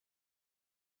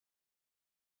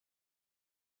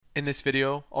In this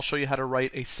video, I'll show you how to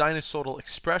write a sinusoidal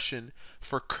expression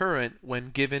for current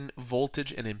when given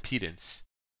voltage and impedance.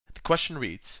 The question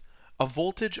reads, a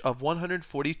voltage of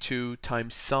 142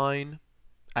 times sine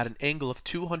at an angle of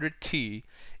 200t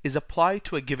is applied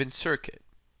to a given circuit.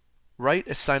 Write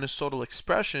a sinusoidal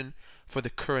expression for the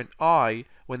current I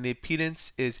when the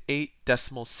impedance is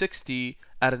 8.60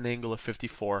 at an angle of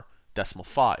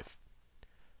 54.5.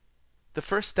 The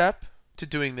first step to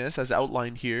doing this, as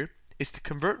outlined here, is to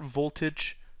convert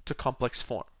voltage to complex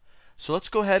form. So let's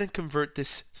go ahead and convert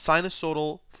this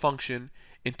sinusoidal function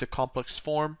into complex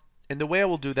form, and the way I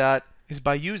will do that is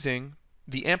by using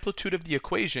the amplitude of the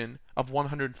equation of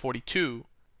 142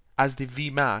 as the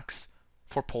Vmax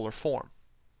for polar form.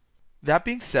 That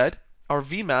being said, our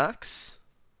Vmax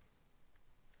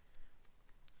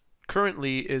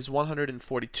currently is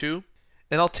 142,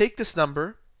 and I'll take this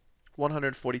number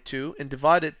 142 and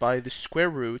divide it by the square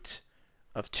root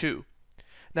of 2.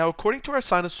 Now, according to our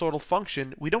sinusoidal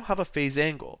function, we don't have a phase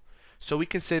angle, so we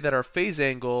can say that our phase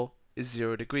angle is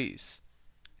 0 degrees.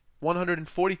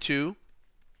 142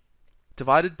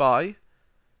 divided by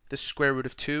the square root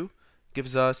of 2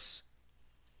 gives us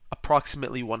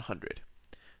approximately 100.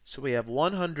 So we have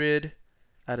 100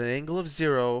 at an angle of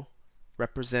 0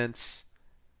 represents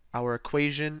our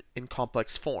equation in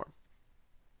complex form.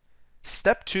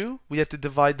 Step 2, we have to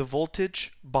divide the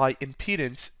voltage by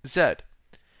impedance Z.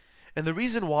 And the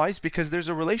reason why is because there's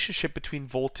a relationship between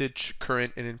voltage,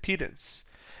 current, and impedance.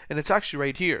 And it's actually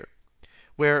right here,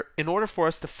 where in order for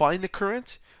us to find the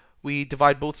current, we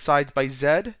divide both sides by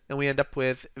Z, and we end up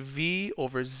with V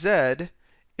over Z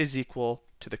is equal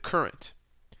to the current.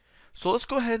 So let's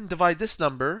go ahead and divide this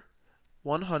number,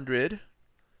 100,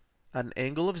 at an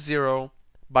angle of 0,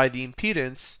 by the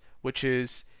impedance, which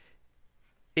is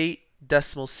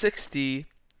 8.60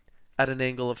 at an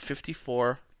angle of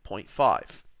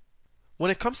 54.5. When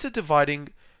it comes to dividing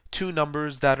two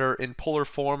numbers that are in polar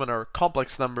form and are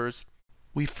complex numbers,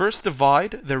 we first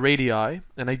divide the radii,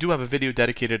 and I do have a video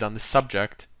dedicated on this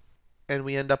subject, and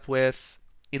we end up with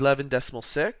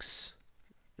 11.6,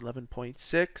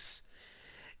 11.6,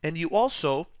 and you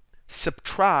also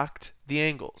subtract the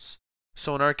angles.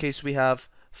 So in our case, we have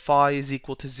phi is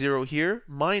equal to 0 here,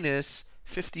 minus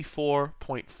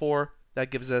 54.4,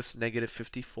 that gives us negative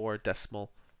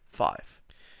 54.5.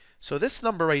 So this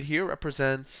number right here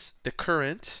represents the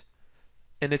current,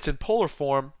 and it's in polar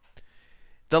form.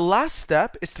 The last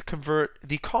step is to convert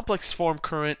the complex form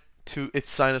current to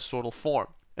its sinusoidal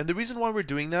form. And the reason why we're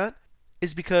doing that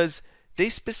is because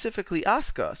they specifically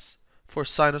ask us for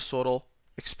sinusoidal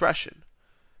expression.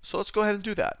 So let's go ahead and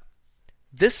do that.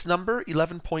 This number,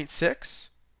 11.6,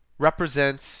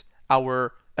 represents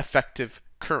our effective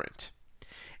current.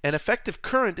 And effective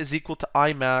current is equal to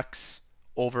I max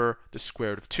over the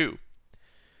square root of 2.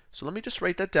 So let me just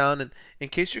write that down, and in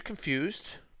case you're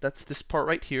confused, that's this part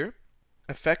right here.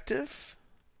 Effective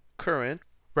current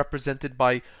represented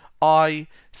by I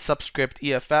subscript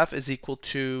EFF is equal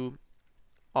to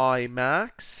I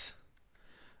max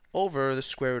over the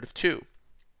square root of 2.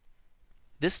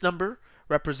 This number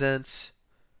represents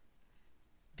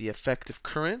the effective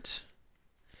current,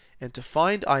 and to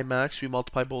find I max we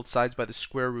multiply both sides by the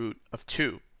square root of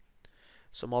 2.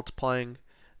 So multiplying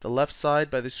the left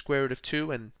side by the square root of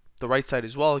 2 and the right side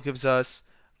as well gives us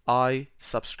I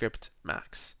subscript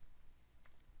max.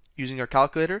 Using our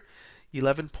calculator,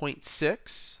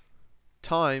 11.6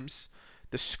 times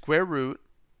the square root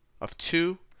of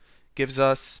 2 gives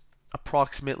us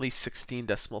approximately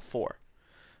 16.4.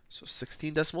 So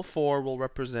 16.4 will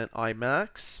represent I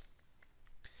max.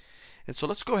 And so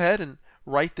let's go ahead and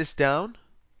write this down.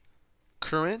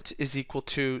 Current is equal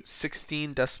to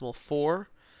 16.4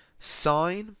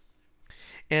 sine,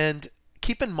 and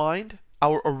keep in mind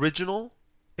our original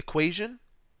equation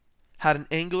had an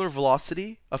angular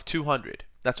velocity of 200.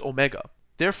 That's omega.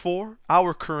 Therefore,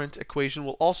 our current equation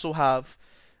will also have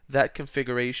that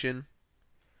configuration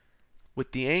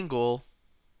with the angle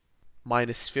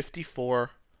minus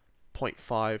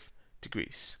 54.5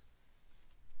 degrees.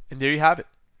 And there you have it.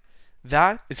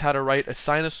 That is how to write a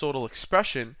sinusoidal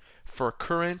expression for a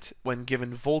current when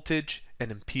given voltage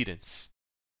and impedance.